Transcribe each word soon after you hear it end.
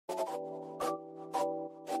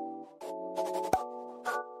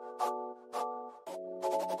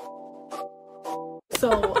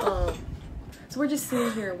So we're just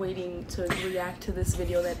sitting here waiting to react to this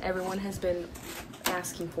video that everyone has been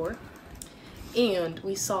asking for. And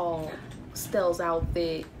we saw Stell's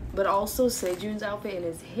outfit, but also Sejun's outfit and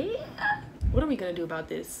his hair. What are we gonna do about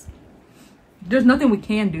this? There's nothing we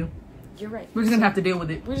can do. You're right. We're just gonna have to deal with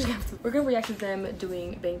it. We're gonna react to them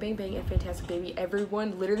doing Bang Bang Bang and Fantastic Baby.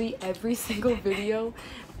 Everyone, literally every single video,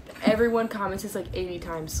 everyone comments this like 80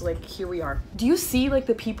 times. So like here we are. Do you see like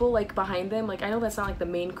the people like behind them? Like I know that's not like the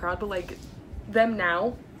main crowd, but like them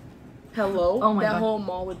now. Hello. Oh my God. That whole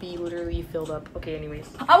mall would be literally filled up. Okay, anyways.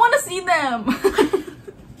 I want to see them.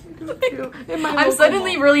 I'm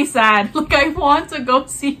suddenly mall. really sad. Like I want to go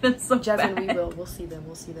see them so Jasmine, bad. we will. We'll see them.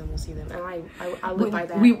 We'll see them. We'll see them. And I live by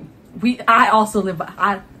that. I also live by.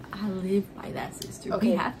 I live by that, sister.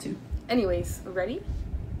 Okay. We have to. Anyways, ready?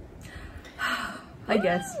 I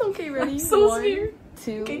guess. Okay, ready? I'm so 1, scared.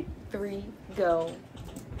 2, 3, go.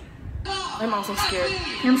 I'm also scared.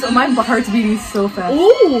 My heart's beating so fast.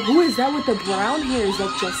 Oh, who is that with the brown hair? Is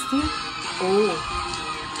that Justin? Oh.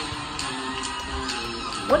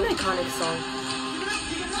 What an iconic song.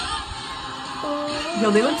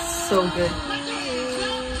 Yo, they look so good.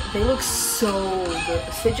 They look so good.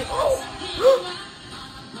 Sejun. Oh!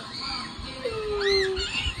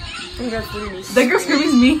 I think that's literally That girl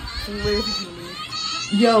screaming me. Literally me.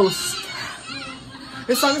 Yo.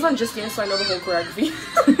 This song is on Just Dance, so I know the whole choreography.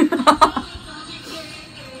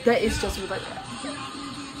 That is just like that.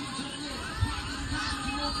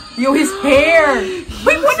 Yo, his hair.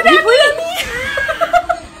 Wait, what did he put on me?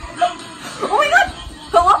 Oh my God.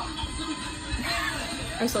 Hello?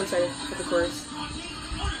 I'm so excited for the chorus.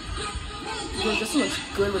 Yo, Justin looks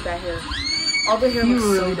good with that hair. All the hair looks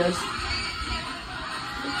really so good. does.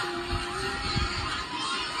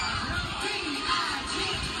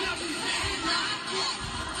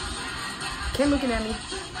 Ken looking at me.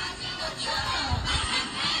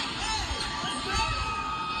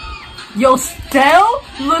 Yo, Stell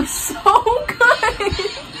looks so good.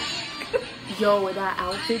 Yo, with that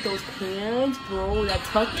outfit, those pants, bro, that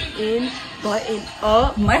tucked in, button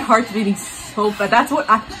up. My heart's beating so fast. That's what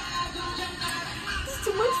it's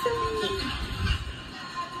too much for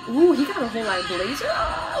me. Ooh, he got a whole like blazer.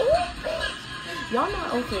 Y'all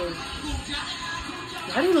not okay.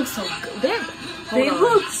 Why do they look so good? They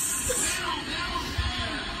look.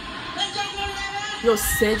 Yo,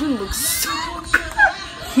 Sejun looks so good.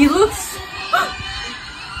 He looks.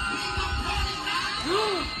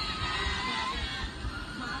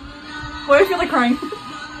 Why do I feel like crying?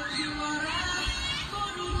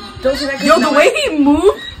 Don't say that. Yo, the way he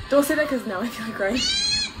moved. Don't say that because now I feel like crying.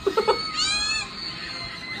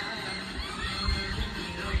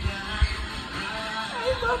 I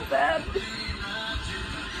love that.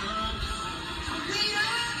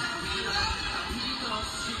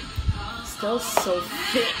 Still so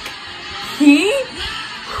thick. He.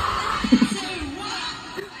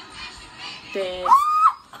 Dance.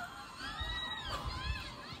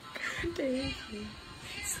 Dance.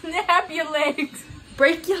 Snap your legs.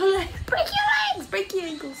 Break your legs. Break your legs. Break your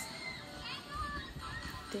ankles.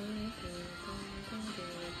 Dance.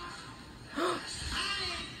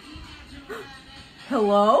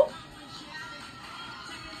 Hello?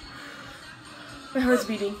 My heart's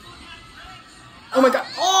beating. Oh my God.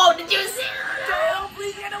 Oh, did you see it? Damn,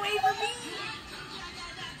 please get away from me.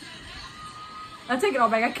 I take it all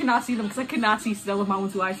back. I cannot see them because I cannot see Stella with my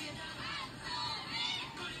own 2 eyes.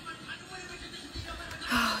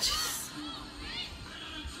 Oh, jeez.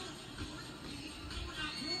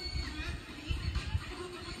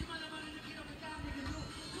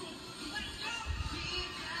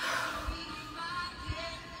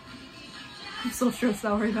 I'm so stressed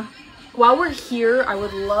out right now. While we're here, I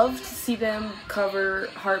would love to see them cover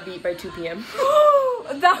Heartbeat by 2 p.m.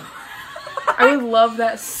 I would love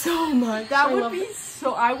that so much. That would be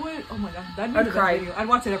so. I would. Oh my God, that'd be the best video. I'd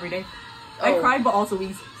watch it every day. I cried, but also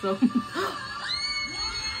wheeze. So.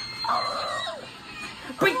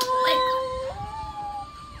 Break your leg.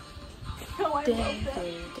 Oh, I love that.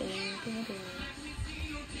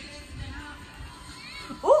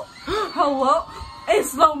 Oh, hello.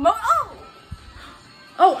 It's slow mo. Oh.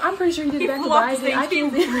 Oh, I'm pretty sure he did that to I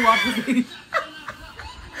can't flew off the stage.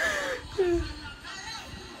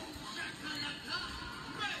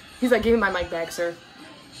 He's like, give me my mic back, sir.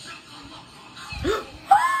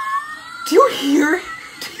 Do you hear?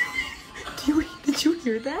 Did you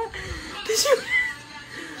hear that? Did you?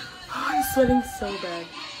 Oh, I'm sweating so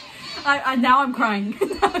bad. Now I'm crying.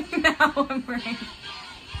 Now I'm crying.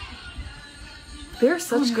 They're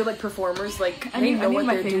such good like performers. Like they know what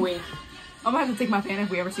they're doing. I'm gonna have to take my fan if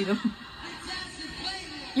we ever see them.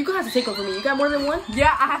 You gonna have to take one for me. You got more than one?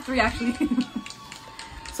 Yeah, I have 3 actually.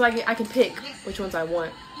 So I can pick which ones I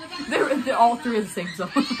want. They're all three of the same zone.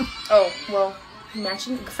 Oh, well,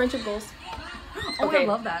 matching friendship goals. Oh, Okay. I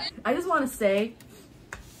love that. I just want to say,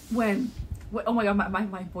 oh my god,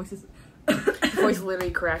 my voice is... Voice literally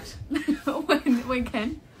cracked. when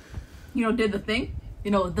Ken, did the thing,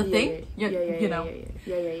 the thing, Yeah.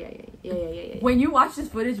 When you watch this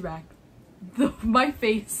footage back, my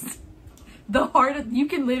face, the heart, you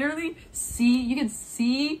can literally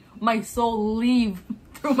see my soul leave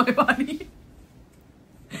through my body.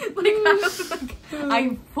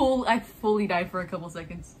 I fully died for a couple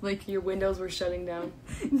seconds. Like, your windows were shutting down.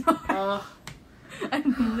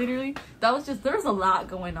 And literally, there was a lot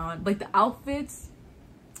going on. Like, the outfits,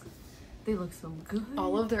 they look so good.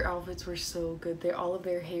 All of their outfits were so good. All of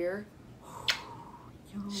their hair.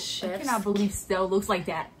 Yo, Chef's I cannot believe Stell looks like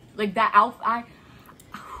that. Like, that outfit,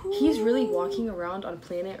 He's really walking around on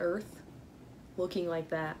planet Earth looking like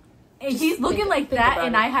that. And he's looking like that,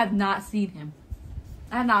 and it. I have not seen him.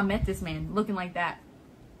 I have not met this man looking like that.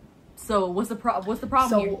 So what's the problem here?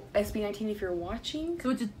 So SB19, if you're watching,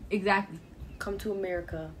 So just exactly. come to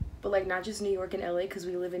America, but like not just New York and LA, because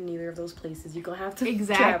we live in neither of those places. You're gonna have to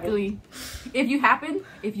Exactly. If you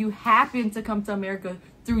happen to come to America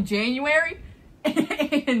through January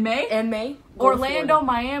and May, go to Orlando, Florida.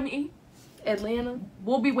 Miami, Atlanta,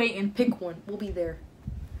 we'll be waiting. pick one. We'll be there.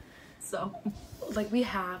 So Like we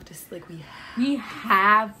have to. we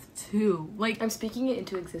have to. Like, I'm speaking it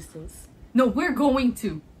into existence. no, we're going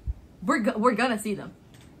to. We're gonna see them.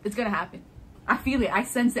 It's gonna happen. I feel it. I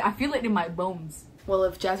sense it. I feel it in my bones. Well,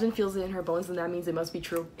 if Jasmine feels it in her bones, then that means it must be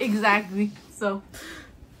true. Exactly. So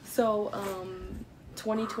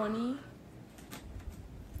 2020.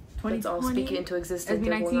 Let's all speak it into existence. SB19.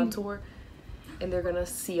 They're going on tour, and they're gonna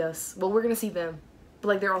see us. Well, we're gonna see them, but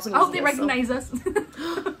like they're also I gonna hope see they us, so- recognize us.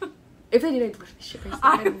 If they did, I'd literally shit myself.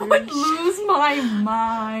 I would lose my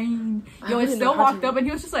mind. Yo, and wouldn't Stell know how walked to- up and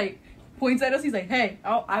he was just like, points at us. He's like, hey,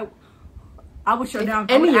 I would shut If down.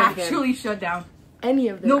 I any would of them- actually shut down. Any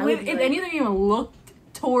of them. No, I would if be any of them even looked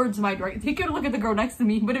towards my direction, he could look at the girl next to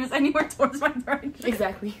me, but if it's anywhere towards my direction,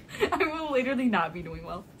 Exactly. I will literally not be doing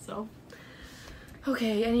well. So,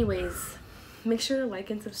 Okay, anyways, make sure to like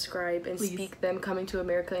and subscribe and Please. speak them coming to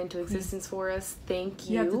America into existence for us. Thank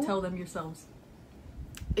you. you have to tell them yourselves.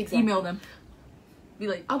 Exactly. Email them. Be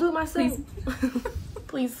like, I'll do it myself.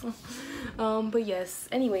 Please. But yes.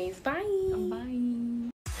 Anyways, bye. bye.